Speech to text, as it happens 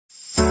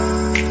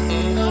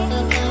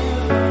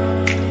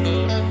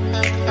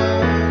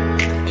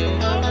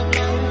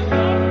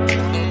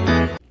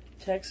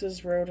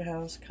Texas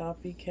Roadhouse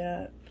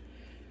Copycat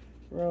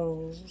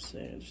Rolls. Let's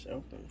see, just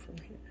open from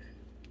here.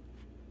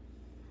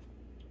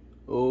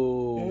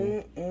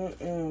 Oh.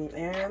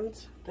 And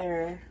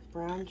there,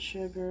 brown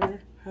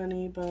sugar,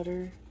 honey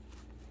butter.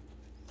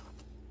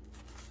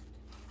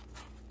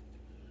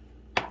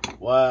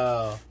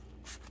 Wow.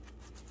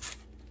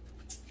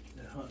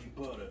 That honey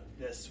butter,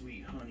 that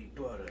sweet honey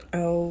butter.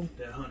 Oh,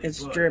 That honey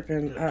it's butter,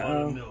 dripping. that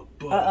Uh-oh. buttermilk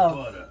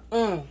butter,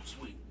 Uh-oh.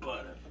 sweet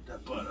butter,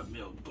 that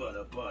buttermilk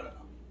butter.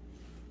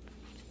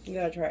 You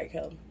gotta try it,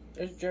 Caleb.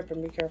 It's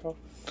dripping. Be careful.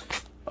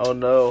 Oh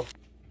no.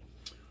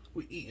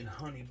 We eating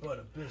honey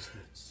butter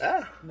biscuits.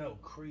 Ah. No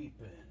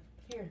creeping.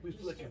 Here. We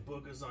flicking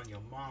boogers on your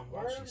mom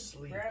while she's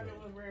sleeping. Grab it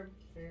with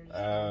rib.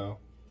 Oh.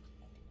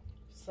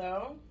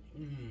 So,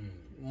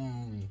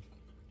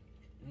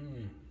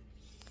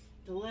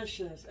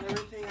 delicious.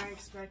 Everything I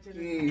expected.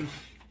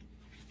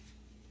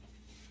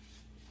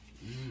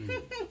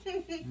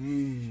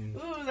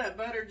 Ooh, that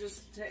butter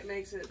just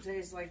makes it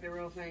taste like the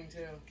real thing,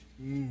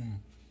 too.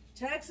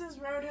 Texas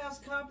Roadhouse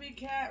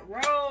Copycat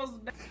Rolls.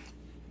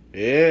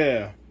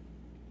 Yeah.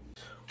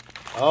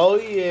 Oh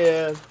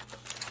yeah.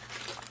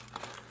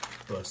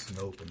 Busting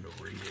open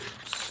the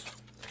ribs.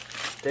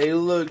 They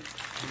look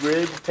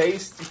rib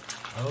tasty.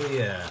 Oh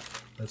yeah.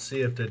 Let's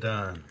see if they're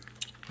done.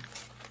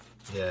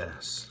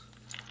 Yes.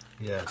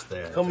 Yes,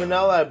 they're Coming done.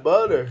 out like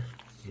butter.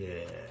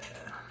 Yeah.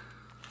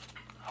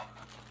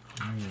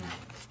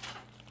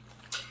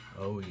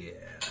 Oh yeah.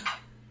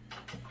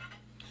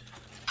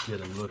 Get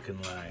them looking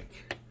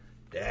like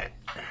that.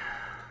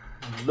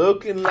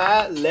 Looking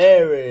like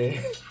Larry.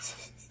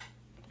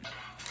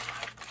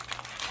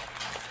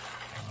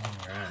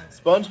 Alright.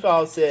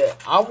 SpongeBob said,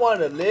 I want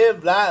to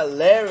live like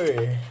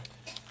Larry.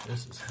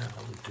 This is how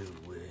we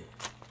do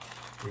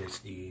it.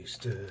 It's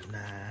Easter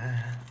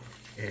night,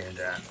 and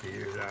I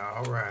feel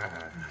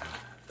alright.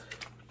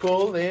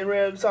 Pulling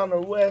ribs on the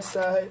west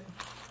side.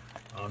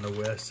 On the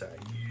west side,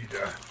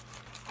 yeah.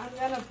 I'm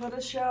gonna put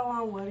a show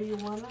on. What do you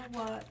want to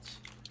watch?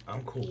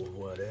 I'm cool with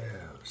what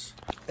else.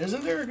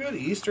 Isn't there a good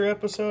Easter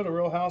episode of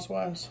Real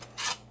Housewives?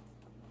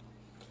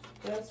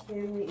 Best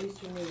family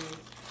Easter movies.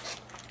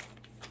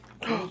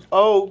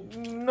 Oh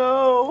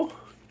no.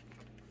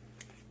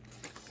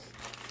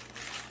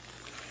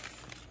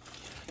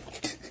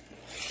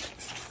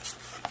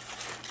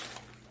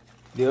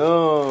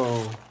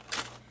 Yo.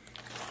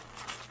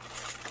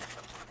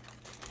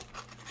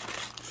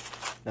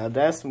 Now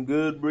that's some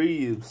good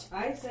ribs.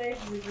 I say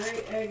it's a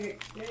great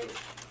egg escape.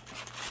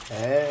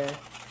 Hey.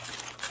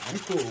 I'm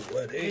cool with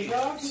what The else.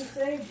 dog can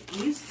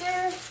save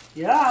Easter?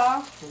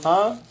 Yeah.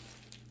 Huh?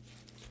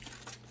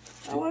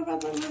 Oh, what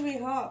about the movie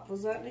Hop?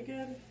 Was that any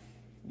good?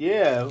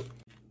 Yeah.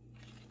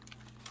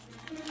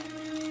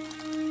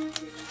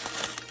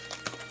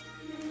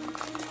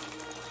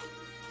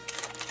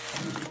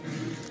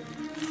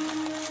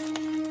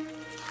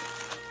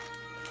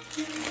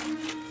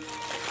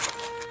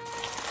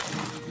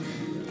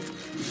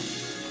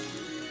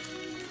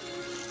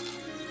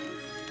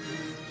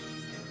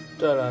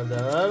 Da da da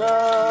da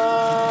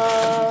da.